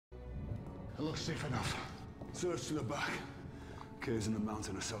It looks safe enough. Search to the back. Caves in the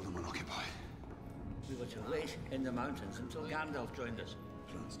mountain are seldom unoccupied. We were to wait in the mountains until Gandalf joined us.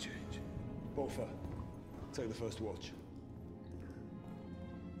 Plans change. Bofa, take the first watch.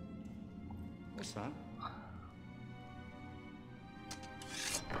 What's that?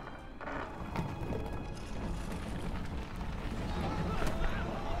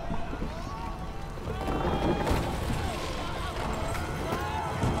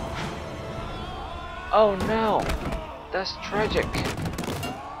 Oh no! That's tragic.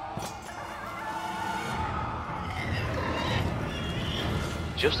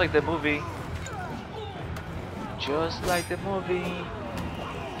 Just like the movie. Just like the movie.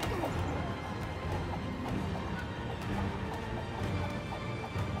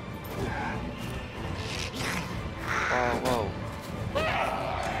 Oh, whoa.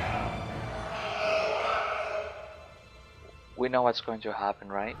 We know what's going to happen,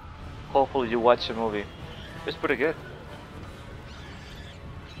 right? Hopefully you watch the movie. It's pretty good.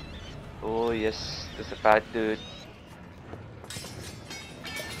 Oh yes, there's a bad dude.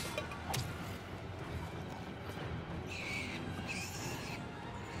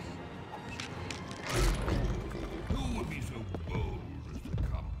 Who would be so bold as to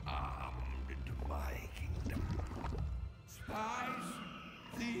come armed into my kingdom? Spies?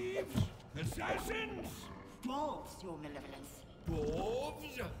 Thieves? Assassins? Dwarves, Your Malevolence.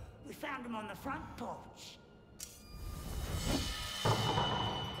 Dwarves? We found them on the front porch.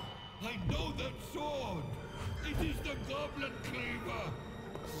 I know that sword! It is the Goblin Cleaver!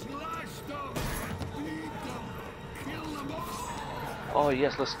 Slash them! Beat them! Kill them all! Oh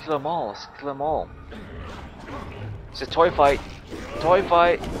yes, let's kill them all. Let's kill them all. It's a toy fight. Toy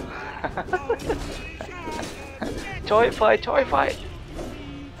fight. Toy fight. Toy fight.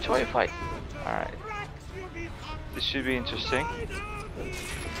 Toy fight. All right. This should be interesting.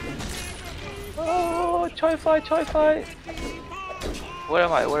 Oh, toy fight. Toy fight. Where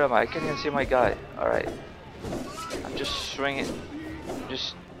am I? Where am I? I can't even see my guy. All right. I'm just swinging. I'm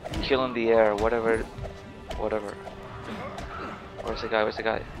just killing the air. Whatever. Whatever. Where's the guy? Where's the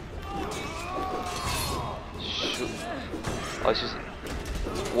guy? Shoot. Oh, it's just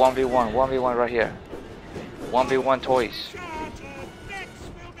 1v1. 1v1 right here. 1v1 toys.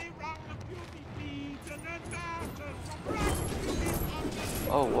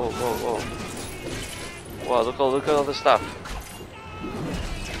 Oh, whoa, whoa, whoa. Wow, look at all the stuff.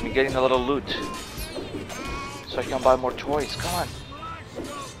 I'm getting a little loot. So I can buy more toys. Come on.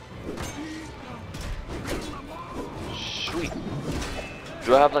 Sweet.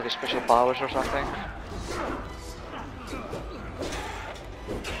 Do I have like a special powers or something?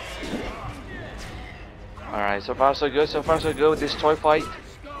 Alright, so far so good. So far so good with this toy fight.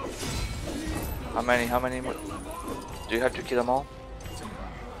 How many more? Do you have to kill them all?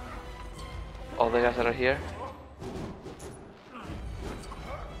 All the guys that are here?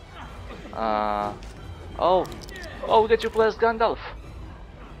 Oh, we get to play as Gandalf.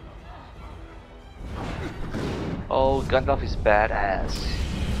 Oh, Gandalf is badass.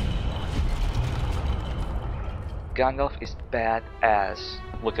 Gandalf is badass.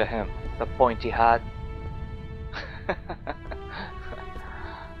 Look at him, the pointy hat.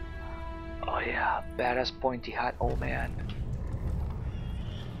 Oh yeah, badass pointy hat. Oh man,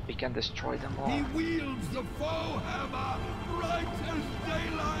 we can destroy them all. He wields the foe hammer, bright as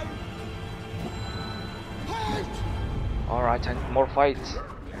daylight. Fight! Alright, I need more fights.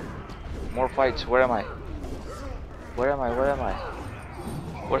 More fights. Where am I? Where am I? Where am I?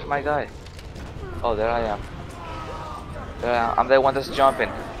 Where's my guy? Oh, there I am. There I am. I'm the one that's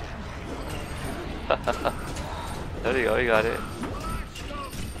jumping. There you go, you got it.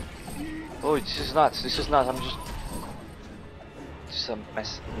 Oh, this is nuts. This is nuts. I'm just a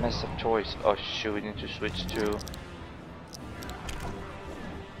mess of choice. Oh shoot, we need to switch to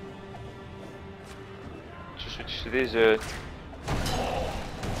this.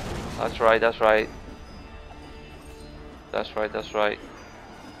 That's right. That's right. That's right. That's right.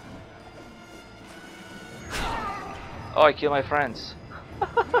 Oh, I killed my friends.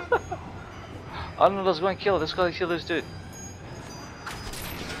 Oh no, let's go and kill. Let's go and kill this dude.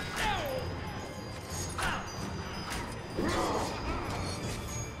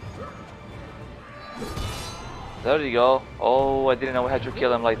 There you go. Oh, I didn't know we had to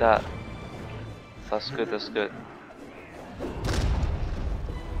kill him like that. That's good, that's good.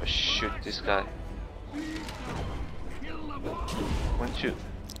 Oh, shoot this guy. One shoot.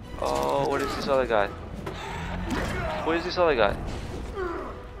 Oh, what is this other guy? Where is this other guy?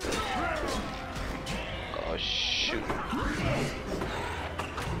 Oh shoot.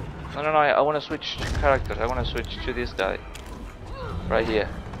 No, I want to switch characters. I want to switch to this guy. Right here.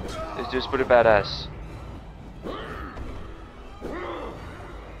 This dude's pretty badass.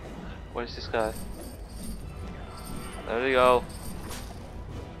 Where's this guy? There we go.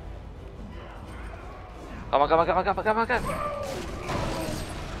 Come on, come on, come on, come on, come on, come on.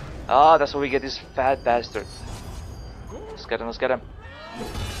 Ah, that's where we get this fat bastard. Let's get him, let's get him.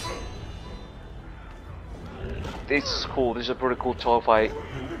 This is cool, this is a pretty cool toy fight.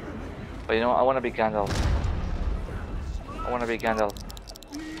 But you know what, I want to be Gandalf. I want to be Gandalf.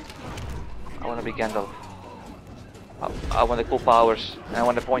 I want to be Gandalf. I want the cool powers. And I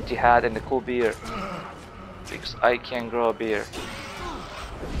want the pointy hat and the cool beard. Because I can grow a beard.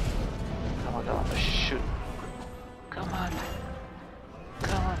 Come on, come on, shoot. Come on.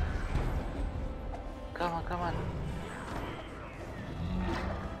 Come on. Come on, come on.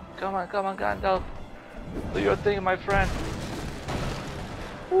 Come on, come on, Gandalf. Do your thing, my friend.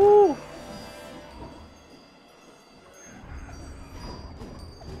 Woo!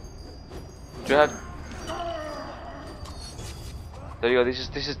 Do you have? There you go. This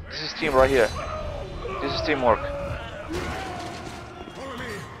is team right here. This is teamwork.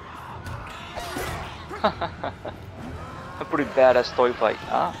 A pretty badass toy fight,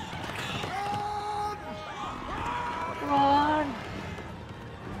 huh? Run!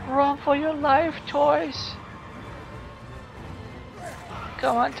 Run for your life, toys!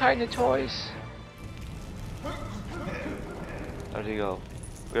 Come on, tiny toys! There you go.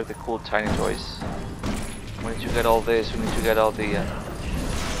 We have the cool tiny toys. We need to get all this, we need to get all the...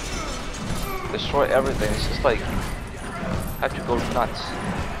 destroy everything, it's just like... I have to go nuts.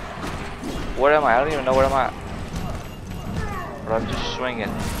 Where am I? I don't even know where I'm at. But I'm just swinging.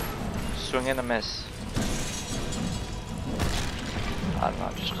 Swing and a miss. I don't know,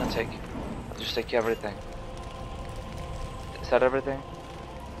 I'm just gonna take... I'll just take everything. Is that everything?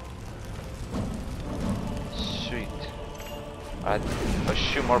 Sweet. Alright, let's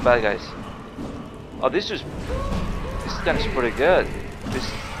shoot more bad guys. Oh, this gun is pretty good.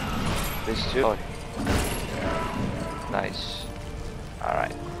 This too. Oh. Nice.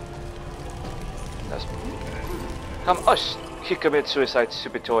 Alright. That's... Come... Oh, he committed suicide,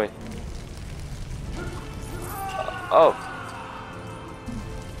 stupid toy. Oh.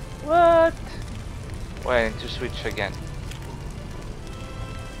 What? Wait, I need to switch again.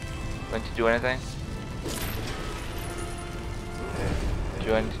 Going to do anything?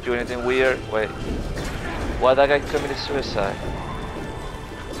 Do I need to do anything weird? Wait. Why that guy committed suicide?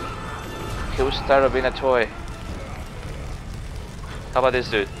 He was tired of being a toy. How about this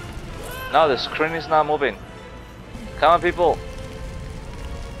dude? No, the screen is not moving. Come on, people.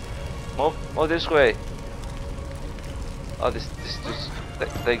 Move this way. Oh, this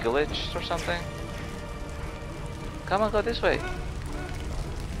they glitched or something. Come on, go this way.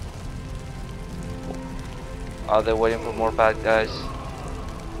 Oh, they're waiting for more bad guys.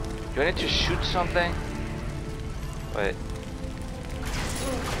 Do I need to shoot something? Wait.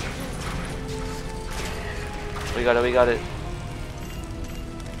 We got it.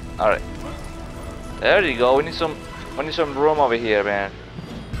 Alright. There you go. We need some room over here, man.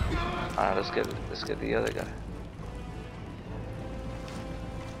 Alright, let's get the other guy.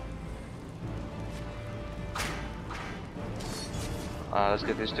 Let's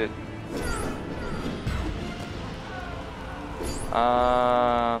get this dude.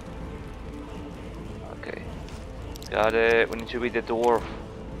 Okay. Got it. We need to beat the dwarf.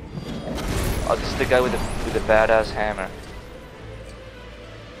 Oh, this is the guy with the badass hammer.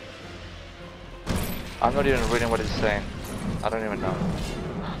 I'm not even reading what it's saying. I don't even know.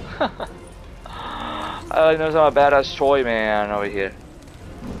 I know I'm a badass toy man over here.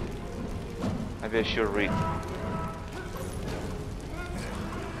 Maybe I should read.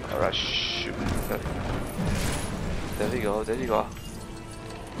 Alright, shoot. There you go, there you go.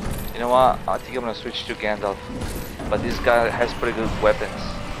 You know what? I think I'm gonna switch to Gandalf. But this guy has pretty good weapons.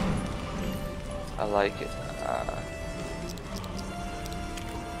 I like it.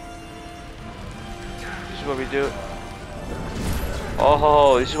 This is what we do.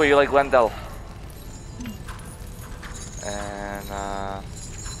 Oh, this is what you like, Gandalf. And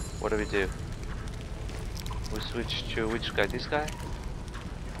what do we do? We switch to which guy? This guy?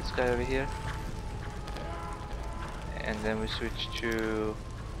 This guy over here. And then we switch to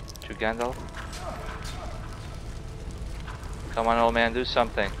Gandalf. Come on, old man, do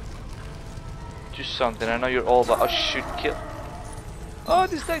something. Do something. I know you're old, but oh shoot, kill. Oh,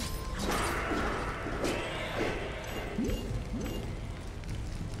 this guy.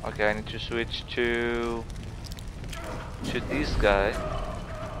 Okay, I need to switch to this guy.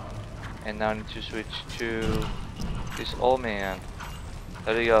 And now I need to switch to this old man.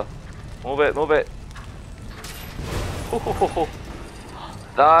 There you go. Move it, move it.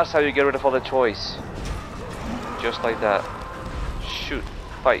 That's how you get rid of all the toys. Just like that. Shoot.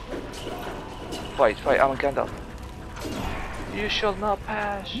 Fight. Fight, fight. I'm a Gandalf. You shall not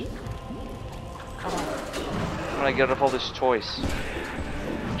pass. Come on. I'm gonna get rid of all these toys.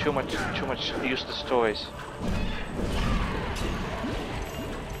 Too much useless toys.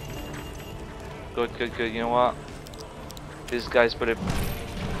 Good, good, good. You know what? This guy's pretty...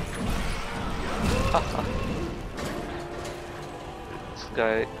 This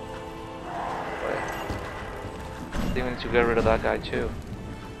guy... Wait. I think we need to get rid of that guy too.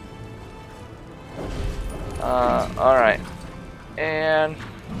 Alright. And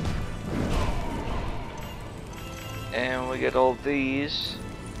we get all these.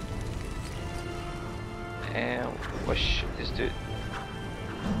 And oh shit, this dude.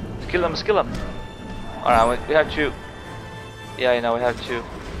 Kill him, kill him. Alright, we have to. Yeah, you know, we have to.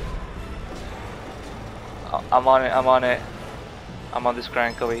 I'm on it, I'm on it. I'm on this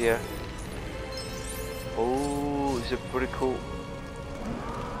crank over here. Oh, is it pretty cool?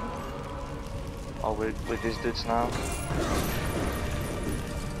 Oh, with these dudes now.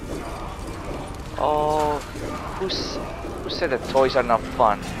 Oh, who said that toys are not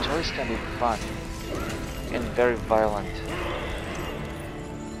fun? Toys can be fun and very violent.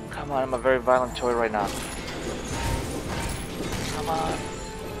 Come on, I'm a very violent toy right now. Come on.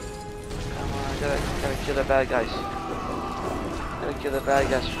 Come on, gotta kill the bad guys. Gotta kill the bad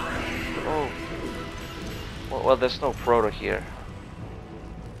guys. Oh. Well, there's no Frodo here.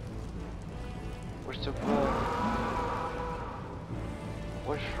 Where's the Frodo?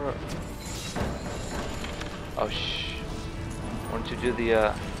 Where's Frodo? Oh shh. Want to do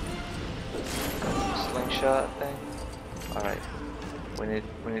the slingshot thing? Alright. We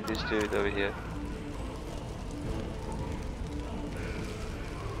need this dude over here.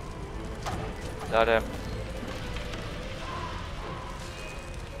 Got him.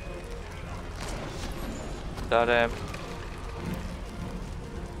 Got him.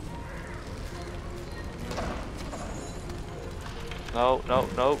 No, no,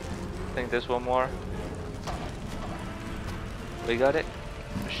 no. I think there's one more. We got it.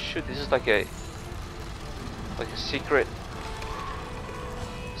 Shoot, this is like a secret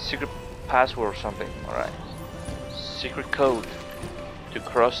password or something. Alright. Secret code to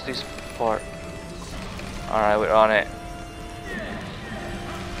cross this part. Alright, we're on it.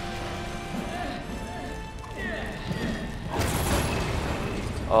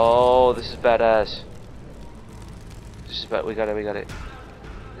 Oh, this is badass. This is bad. We got it, we got it.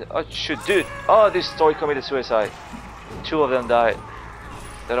 Oh shoot, dude. Oh, this toy committed suicide. 2 of them died.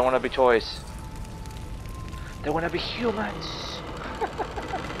 They don't want to be toys. They want to be humans.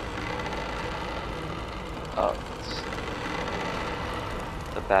 Oh, it's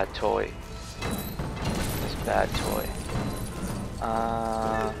the bad toy. This bad toy.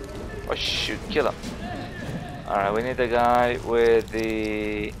 Oh shoot, kill him. Alright, we need the guy with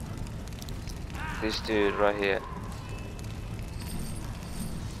this dude right here.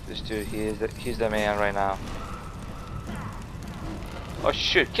 This dude, he's the man right now. Oh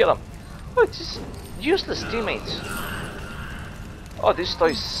shoot, kill him! Oh, it's just useless teammates. Oh, these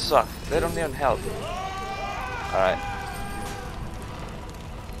toys suck. They don't even help. Alright.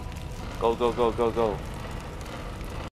 Go, go, go, go, go.